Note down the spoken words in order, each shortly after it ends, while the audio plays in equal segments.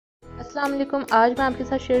अस्सलाम वालेकुम। आज मैं आपके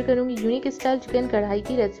साथ शेयर करूंगी यूनिक स्टाइल चिकन कढ़ाई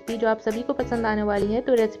की रेसिपी जो आप सभी को पसंद आने वाली है।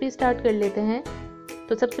 तो रेसिपी स्टार्ट कर लेते हैं।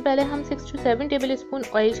 तो सबसे पहले हम 6 से 7 टेबल स्पून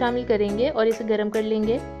ऑयल शामिल करेंगे और इसे गर्म कर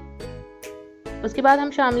लेंगे। उसके बाद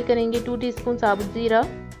हम शामिल करेंगे 2 टीस्पून साबुत ज़ीरा,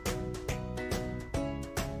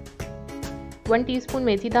 1 टीस्पून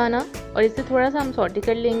मेथी दाना और इसे थोड़ा सा हम सौटे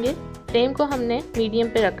कर लेंगे। फ्लेम को हमने मीडियम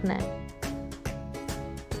पे रखना है।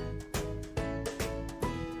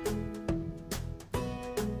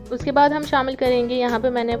 उसके बाद हम शामिल करेंगे, यहाँ पे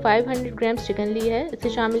मैंने 500 ग्राम्स चिकन ली है। इसे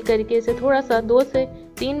शामिल करके इसे थोड़ा सा 2 से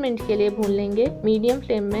 3 मिनट के लिए भून लेंगे मीडियम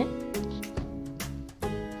फ्लेम में।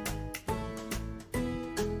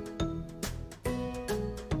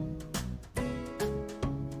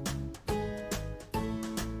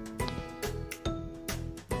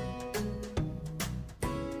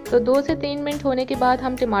 तो 2 से 3 मिनट होने के बाद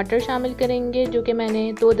हम टमाटर शामिल करेंगे, जो कि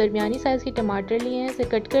मैंने 2 दरमियानी साइज़ के टमाटर लिए हैं। इसे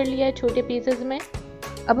कट कर लिया है छोटे पीसेस में।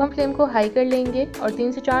 अब हम फ्लेम को हाई कर लेंगे और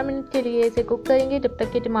 3 से 4 मिनट के लिए इसे कुक करेंगे जब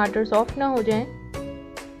तक कि टमाटर सॉफ्ट ना हो जाएं।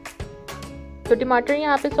 तो टमाटर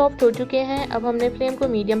यहाँ पे सॉफ्ट हो चुके हैं। अब हमने फ्लेम को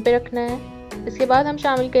मीडियम पे रखना है। इसके बाद हम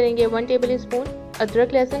शामिल करेंगे 1 टेबल स्पून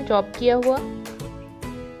अदरक लहसुन चॉप किया हुआ,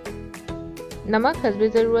 नमक हस्बे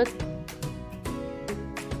ज़रूरत,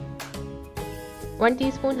 1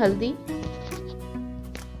 टीस्पून हल्दी,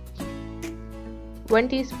 1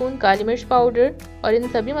 टीस्पून काली मिर्च पाउडर और इन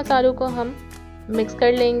सभी मसालों को हम मिक्स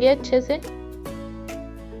कर लेंगे अच्छे से।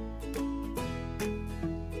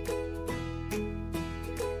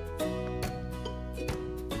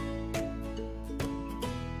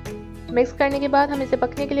 मिक्स करने के बाद हम इसे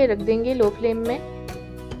पकने के लिए रख देंगे लो फ्लेम में।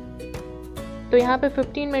 तो यहाँ पे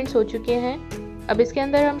 15 मिनट्स हो चुके हैं। अब इसके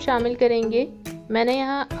अंदर हम शामिल करेंगे, मैंने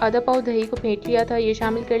यहाँ आधा पाव दही को फेंट लिया था, ये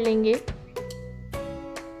शामिल कर लेंगे।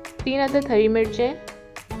 3 अदद हरी मिर्चें,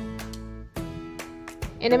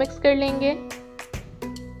 इन्हें मिक्स कर लेंगे।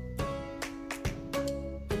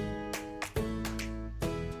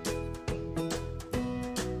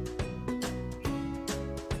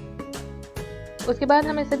 उसके बाद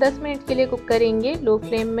हम इसे 10 मिनट के लिए कुक करेंगे लो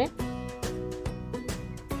फ्लेम में।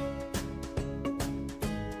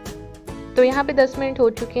 तो यहाँ पे 10 मिनट हो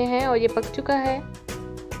चुके हैं और ये पक चुका है।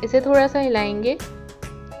 इसे थोड़ा सा हिलाएंगे।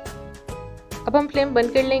 अब हम फ्लेम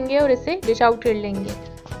बंद कर लेंगे और इसे डिश आउट कर लेंगे।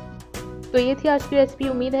 तो ये थी आज की रेसिपी।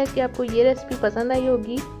 उम्मीद है कि आपको ये रेसिपी पसंद आई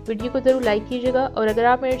होगी। वीडियो को ज़रूर लाइक कीजिएगा और अगर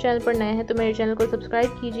आप मेरे चैनल पर नए हैं तो मेरे चैनल को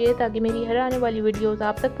सब्सक्राइब कीजिए ताकि मेरी हर आने वाली वीडियोस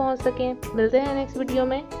आप तक पहुंच सकें। मिलते हैं नेक्स्ट वीडियो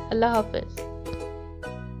में। अल्लाह हाफ़िज़।